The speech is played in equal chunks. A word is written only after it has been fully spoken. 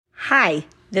Hi,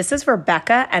 this is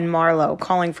Rebecca and Marlo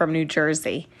calling from New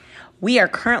Jersey. We are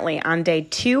currently on day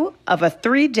 2 of a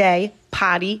 3-day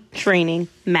potty training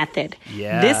method.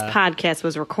 Yeah. This podcast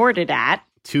was recorded at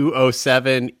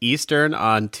 2:07 Eastern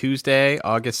on Tuesday,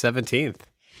 August 17th.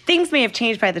 Things may have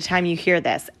changed by the time you hear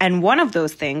this, and one of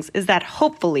those things is that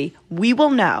hopefully we will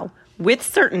know with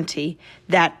certainty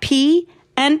that pee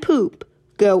and poop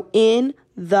go in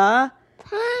the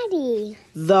potty.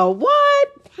 The what?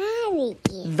 Potty.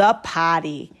 The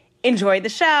potty. Enjoy the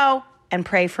show and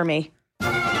pray for me.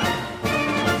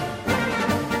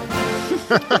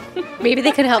 Maybe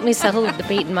they could help me settle a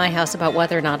debate in my house about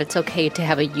whether or not it's okay to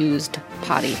have a used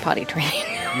potty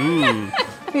training.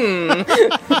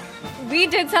 We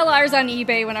did sell ours on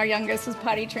eBay when our youngest was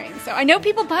potty trained, so I know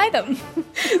people buy them.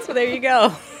 So there you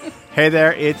go. Hey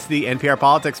there, it's the NPR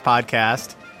Politics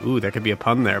Podcast. Ooh, there could be a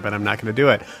pun there, but I'm not going to do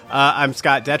it. I'm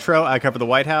Scott Detrow. I cover the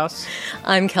White House.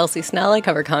 I'm Kelsey Snell. I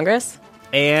cover Congress.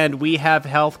 And we have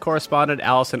health correspondent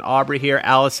Allison Aubrey here.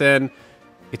 Allison,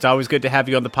 it's always good to have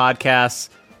you on the podcast,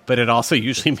 but it also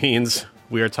usually means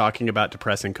we are talking about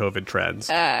depressing COVID trends.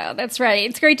 That's right.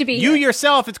 It's great to be You here.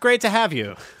 yourself, it's great to have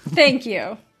you. Thank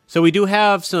you. So we do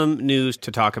have some news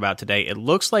to talk about today. It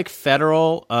looks like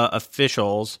federal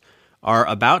officials are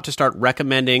about to start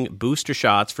recommending booster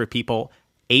shots for people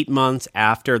 8 months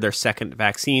after their second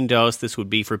vaccine dose. This would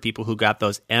be for people who got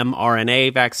those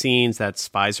mRNA vaccines. That's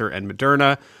Pfizer and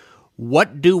Moderna.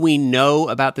 What do we know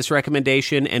about this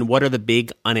recommendation, and what are the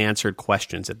big unanswered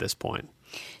questions at this point?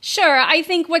 Sure. I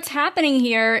think what's happening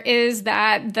here is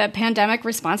that the pandemic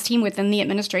response team within the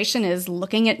administration is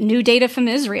looking at new data from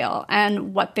Israel.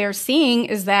 And what they're seeing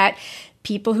is that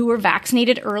people who were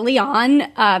vaccinated early on,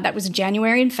 that was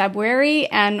January and February,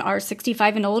 and are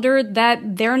 65 and older,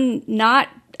 that they're not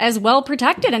as well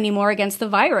protected anymore against the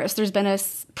virus. There's been a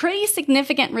pretty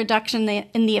significant reduction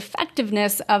in the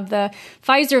effectiveness of the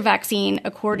Pfizer vaccine,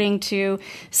 according to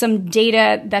some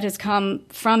data that has come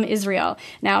from Israel.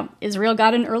 Now, Israel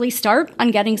got an early start on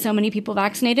getting so many people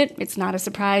vaccinated. It's not a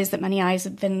surprise that many eyes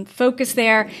have been focused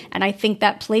there, and I think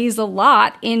that plays a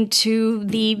lot into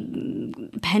the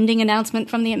pending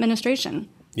announcement from the administration.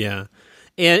 Yeah.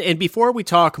 And before we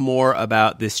talk more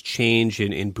about this change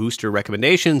in booster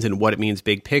recommendations and what it means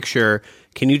big picture,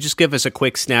 can you just give us a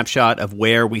quick snapshot of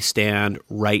where we stand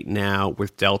right now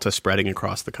with Delta spreading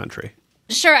across the country?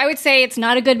 Sure. I would say it's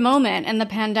not a good moment in the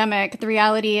pandemic. The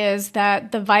reality is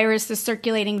that the virus is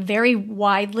circulating very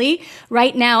widely.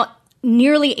 Right now,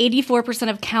 nearly 84%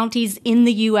 of counties in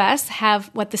the U.S. have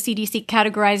what the CDC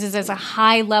categorizes as a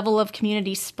high level of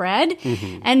community spread.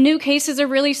 Mm-hmm. And new cases are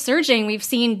really surging. We've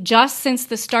seen just since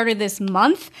the start of this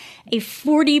month, a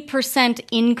 40%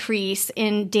 increase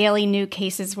in daily new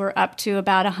cases. We're up to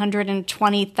about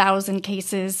 120,000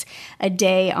 cases a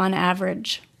day on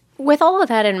average. With all of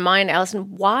that in mind,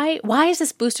 Allison, why is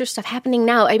this booster stuff happening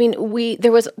now? I mean,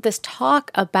 there was this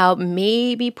talk about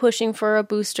maybe pushing for a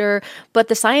booster, but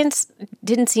the science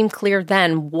didn't seem clear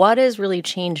then. What has really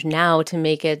changed now to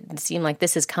make it seem like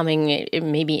this is coming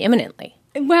maybe imminently?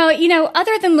 Well,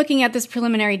 other than looking at this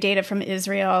preliminary data from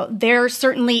Israel, there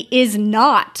certainly is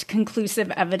not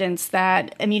conclusive evidence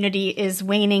that immunity is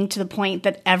waning to the point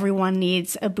that everyone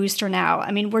needs a booster now.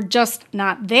 I mean, we're just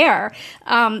not there.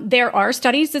 There are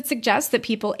studies that suggest that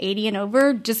people 80 and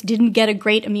over just didn't get a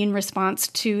great immune response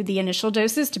to the initial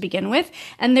doses to begin with.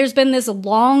 And there's been this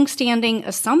long-standing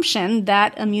assumption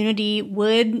that immunity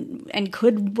would and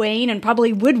could wane and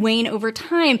probably would wane over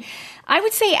time. I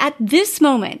would say at this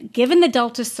moment, given the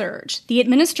Delta surge, the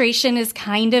administration is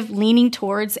kind of leaning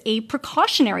towards a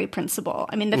precautionary principle.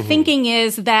 I mean, the thinking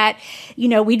is that,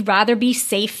 we'd rather be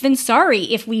safe than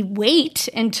sorry. If we wait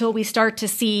until we start to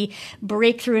see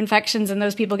breakthrough infections and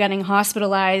those people getting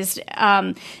hospitalized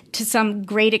to some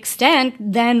great extent,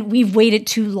 then we've waited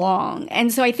too long.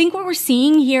 And so I think what we're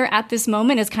seeing here at this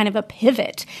moment is kind of a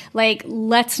pivot. Like,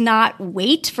 let's not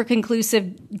wait for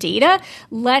conclusive data.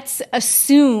 Let's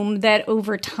assume that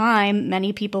over time,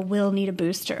 many people will need a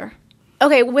booster.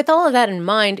 Okay, with all of that in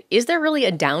mind, is there really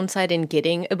a downside in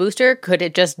getting a booster? Could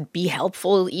it just be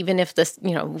helpful even if this,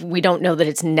 we don't know that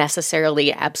it's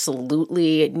necessarily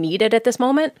absolutely needed at this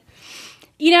moment?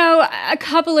 A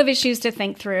couple of issues to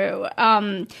think through.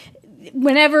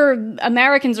 Whenever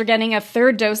Americans are getting a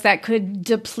third dose, that could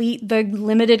deplete the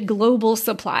limited global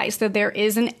supply. So there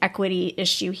is an equity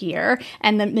issue here.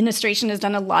 And the administration has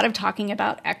done a lot of talking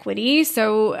about equity.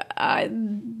 So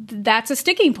that's a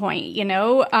sticking point,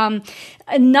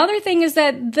 Another thing is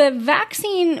that the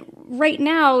vaccine right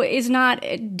now is not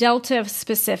Delta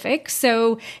specific.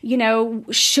 So,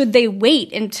 should they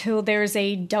wait until there's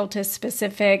a Delta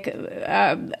specific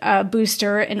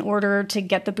booster in order to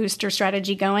get the booster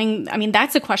strategy going? I mean,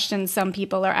 that's a question some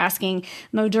people are asking.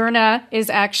 Moderna is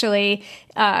actually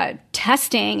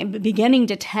beginning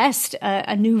to test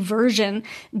a new version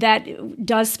that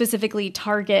does specifically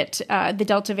target the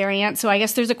Delta variant. So I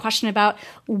guess there's a question about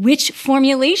which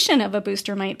formulation of a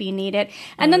booster might be needed.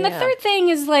 And then the third thing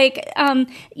is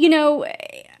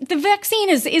the vaccine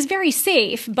is very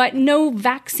safe, but no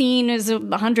vaccine is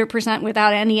 100%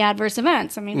 without any adverse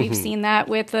events. I mean, we've seen that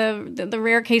with the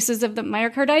rare cases of the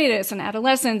myocarditis in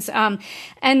adolescents.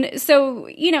 And so,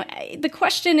 the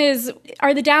question is,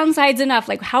 are the downsides enough?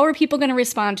 Like, how are people going to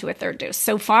respond to a third dose?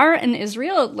 So far in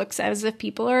Israel, it looks as if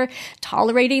people are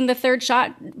tolerating the third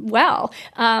shot well,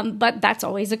 but that's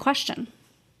always a question.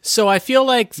 So I feel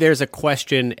like there's a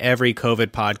question every COVID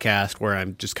podcast where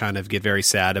I'm just kind of get very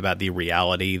sad about the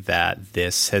reality that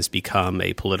this has become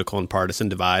a political and partisan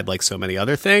divide like so many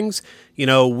other things.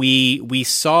 We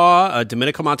saw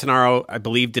Domenico Montanaro, I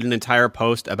believe, did an entire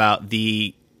post about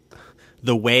the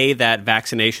way that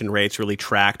vaccination rates really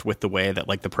tracked with the way that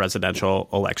like the presidential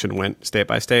election went state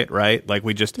by state, right? Like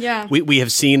we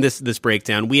have seen this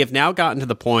breakdown. We have now gotten to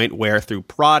the point where through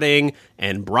prodding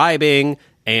and bribing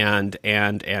and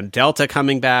Delta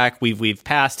coming back, we've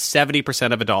passed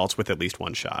 70% of adults with at least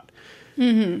one shot.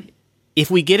 Mm-hmm. If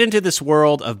we get into this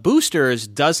world of boosters,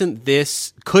 couldn't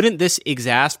this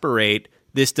exacerbate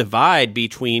this divide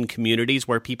between communities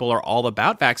where people are all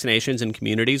about vaccinations and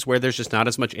communities where there's just not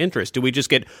as much interest? Do we just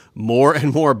get more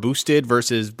and more boosted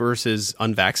versus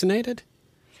unvaccinated?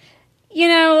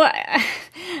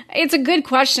 It's a good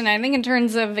question. I think in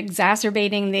terms of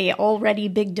exacerbating the already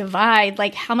big divide,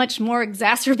 like how much more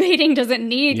exacerbating does it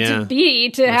need to be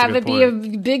to have it be a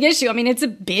big issue? I mean, it's a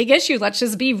big issue. Let's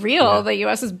just be real. Yeah. The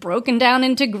U.S. is broken down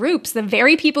into groups. The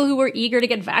very people who were eager to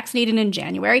get vaccinated in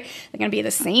January, they're going to be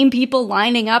the same people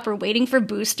lining up or waiting for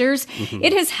boosters. Mm-hmm.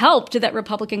 It has helped that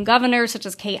Republican governors such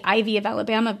as Kay Ivey of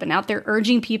Alabama have been out there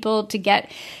urging people to get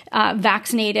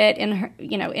vaccinated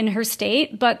in her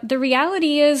state. But the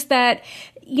reality is that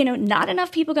not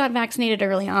enough people got vaccinated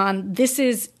early on. This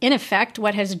is, in effect,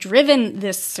 what has driven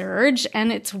this surge,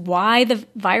 and it's why the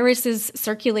virus is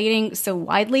circulating so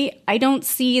widely. I don't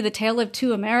see the tale of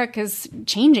two Americas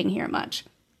changing here much.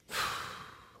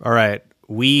 All right.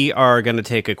 We are going to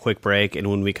take a quick break,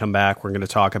 and when we come back, we're going to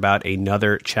talk about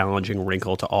another challenging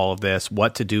wrinkle to all of this,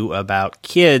 what to do about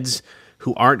kids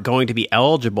who aren't going to be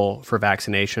eligible for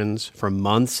vaccinations for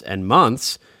months and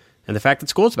months, and the fact that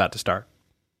school's about to start.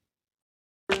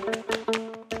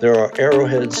 There are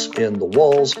arrowheads in the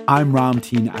walls. I'm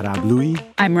Ramteen Arablouei.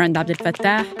 I'm Rand Abdel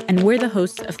Fattah, and we're the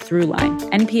hosts of Throughline,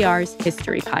 NPR's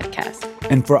history podcast.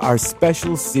 And for our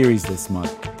special series this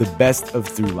month, The Best of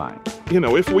Throughline.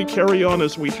 If we carry on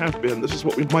as we have been, this is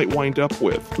what we might wind up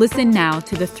with. Listen now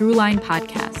to the Throughline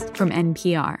podcast from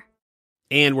NPR.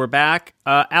 And we're back.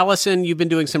 Allison, you've been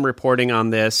doing some reporting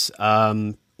on this.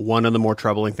 One of the more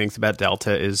troubling things about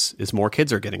Delta is more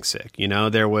kids are getting sick.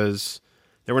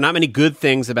 There were not many good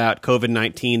things about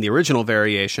COVID-19, the original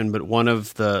variation, but one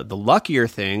of the luckier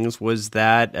things was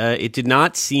that it did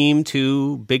not seem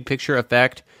to, big picture,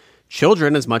 affect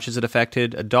children as much as it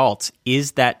affected adults.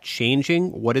 Is that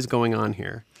changing? What is going on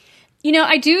here?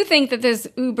 I do think that this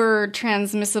uber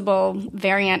transmissible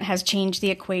variant has changed the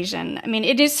equation. I mean,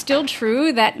 it is still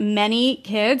true that many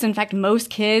kids, in fact, most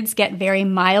kids get very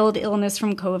mild illness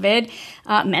from COVID.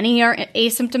 Many are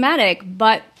asymptomatic,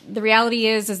 but the reality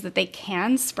is that they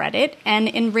can spread it. And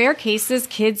in rare cases,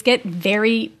 kids get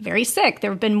very, very sick. There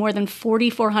have been more than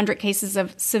 4,400 cases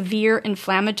of severe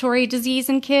inflammatory disease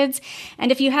in kids.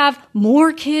 And if you have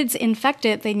more kids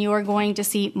infected, then you are going to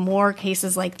see more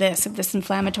cases like this, of this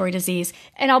inflammatory disease.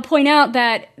 And I'll point out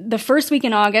that the first week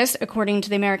in August, according to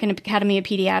the American Academy of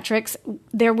Pediatrics,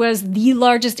 there was the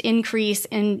largest increase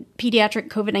in pediatric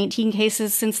COVID-19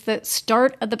 cases since the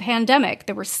start of the pandemic.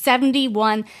 There were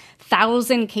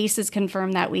 71,000 cases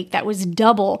confirmed that week. That was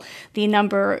double the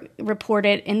number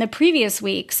reported in the previous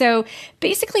week. So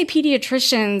basically,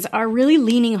 pediatricians are really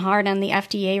leaning hard on the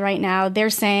FDA right now. They're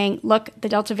saying, look, the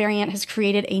Delta variant has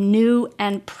created a new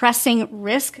and pressing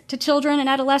risk to children and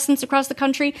adolescents across the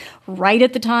country right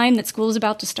at the time that school is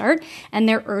about to start. And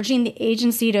they're urging the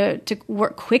agency to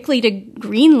work quickly to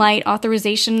greenlight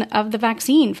authorization of the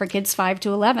vaccine for kids 5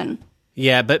 to 11.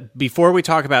 Yeah, but before we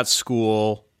talk about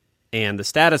school and the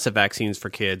status of vaccines for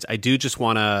kids, I do just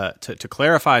want to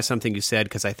clarify something you said,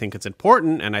 because I think it's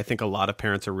important, and I think a lot of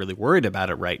parents are really worried about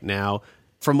it right now.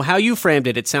 From how you framed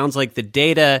it, it sounds like the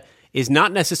data is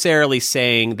not necessarily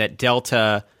saying that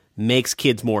Delta makes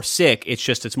kids more sick. It's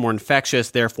just it's more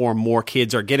infectious, therefore more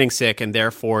kids are getting sick, and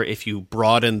therefore if you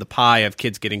broaden the pie of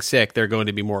kids getting sick, there are going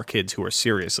to be more kids who are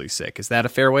seriously sick. Is that a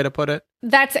fair way to put it?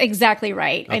 That's exactly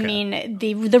right. Okay. I mean,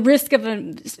 the risk of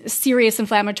a serious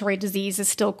inflammatory disease is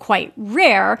still quite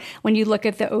rare when you look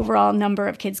at the overall number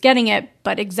of kids getting it,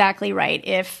 but exactly right.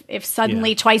 If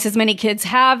suddenly twice as many kids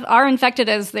are infected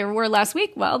as there were last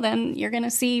week, well, then you're going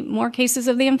to see more cases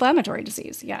of the inflammatory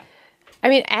disease. Yeah. I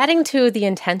mean, adding to the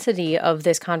intensity of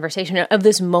this conversation, of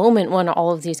this moment when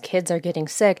all of these kids are getting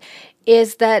sick,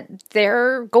 is that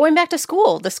they're going back to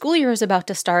school. The school year is about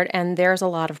to start, and there's a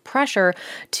lot of pressure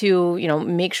to,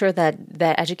 make sure that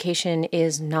education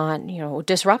is not,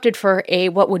 disrupted for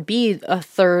what would be a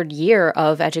third year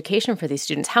of education for these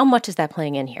students. How much is that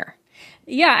playing in here?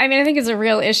 Yeah, I mean, I think it's a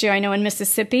real issue. I know in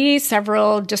Mississippi,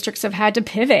 several districts have had to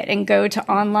pivot and go to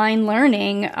online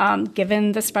learning,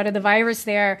 given the spread of the virus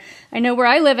there. I know where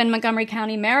I live in Montgomery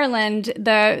County, Maryland,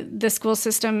 the school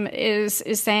system is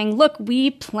saying, look, we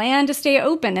plan to stay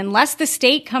open. Unless the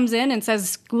state comes in and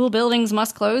says school buildings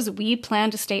must close, we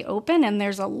plan to stay open. And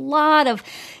there's a lot of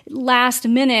last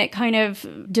minute kind of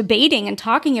debating and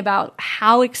talking about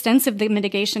how extensive the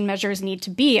mitigation measures need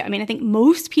to be. I mean, I think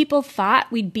most people thought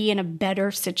we'd be in a better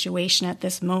situation at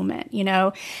this moment,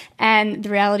 and the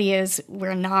reality is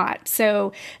we're not.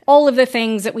 So all of the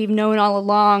things that we've known all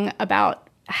along about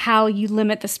how you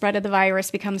limit the spread of the virus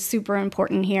becomes super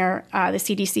important here. The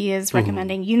CDC is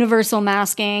recommending universal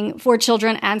masking for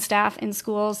children and staff in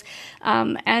schools.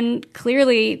 And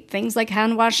clearly things like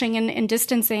hand washing and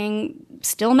distancing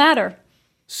still matter.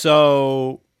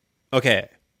 So, okay.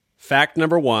 Fact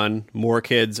number 1, more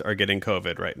kids are getting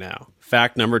COVID right now.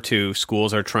 Fact number 2,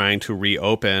 schools are trying to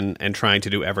reopen and trying to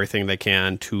do everything they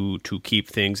can to keep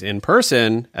things in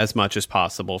person as much as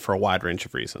possible for a wide range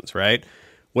of reasons, right?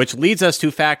 Which leads us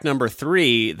to fact number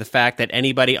 3, the fact that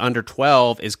anybody under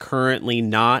 12 is currently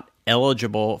not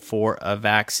eligible for a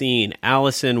vaccine.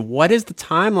 Allison, what is the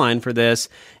timeline for this?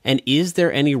 And is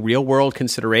there any real-world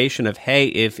consideration of, hey,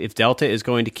 if Delta is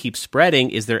going to keep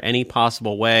spreading, is there any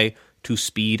possible way to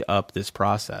speed up this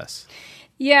process?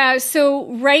 Yeah,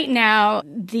 so right now,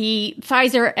 the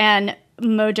Pfizer and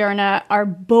Moderna are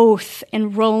both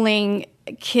enrolling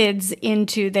kids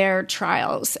into their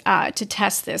trials to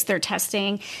test this. They're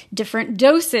testing different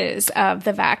doses of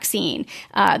the vaccine.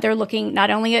 They're looking not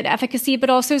only at efficacy,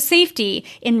 but also safety.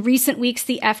 In recent weeks,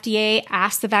 the FDA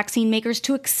asked the vaccine makers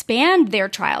to expand their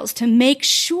trials to make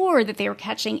sure that they were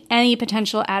catching any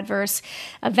potential adverse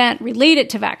event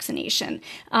related to vaccination.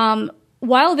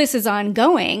 While this is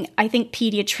ongoing, I think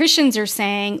pediatricians are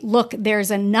saying, look, there's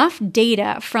enough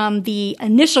data from the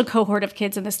initial cohort of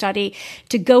kids in the study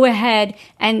to go ahead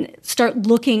and start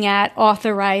looking at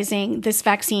authorizing this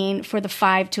vaccine for the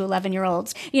 5 to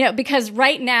 11-year-olds. Because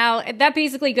right now, that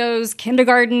basically goes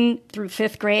kindergarten through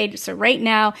 5th grade. So right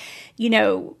now,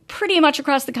 pretty much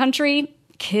across the country,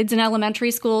 kids in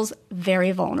elementary schools,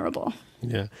 very vulnerable.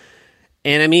 Yeah.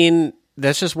 And I mean,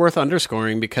 that's just worth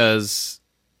underscoring because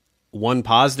one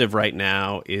positive right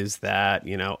now is that,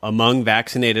 among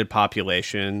vaccinated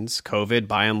populations, COVID,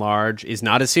 by and large, is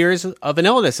not as serious of an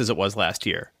illness as it was last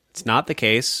year. It's not the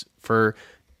case for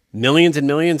millions and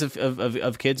millions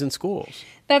of kids in schools.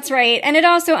 That's right. And it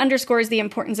also underscores the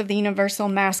importance of the universal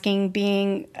masking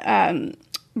being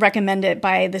recommended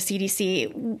by the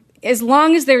CDC. As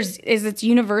long as it's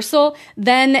universal,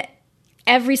 then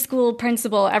every school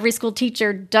principal, every school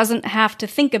teacher doesn't have to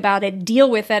think about it, deal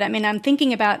with it. I mean, I'm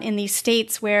thinking about in these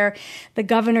states where the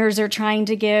governors are trying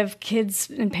to give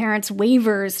kids and parents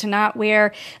waivers to not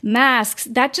wear masks.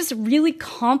 That just really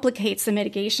complicates the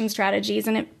mitigation strategies,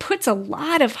 and it puts a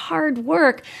lot of hard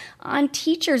work on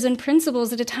teachers and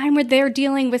principals at a time where they're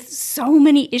dealing with so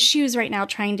many issues right now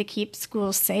trying to keep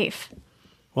schools safe.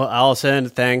 Well, Allison,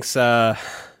 thanks.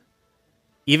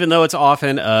 Even though it's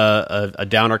often a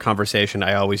downer conversation,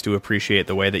 I always do appreciate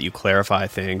the way that you clarify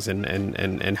things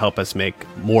and help us make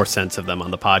more sense of them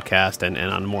on the podcast and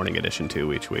on Morning Edition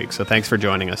too each week. So thanks for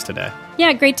joining us today.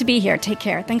 Yeah, great to be here. Take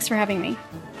care. Thanks for having me.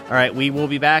 All right, we will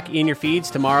be back in your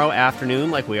feeds tomorrow afternoon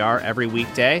like we are every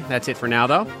weekday. That's it for now,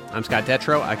 though. I'm Scott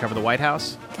Detrow. I cover the White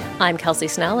House. I'm Kelsey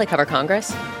Snell. I cover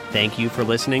Congress. Thank you for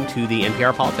listening to the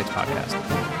NPR Politics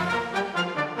Podcast.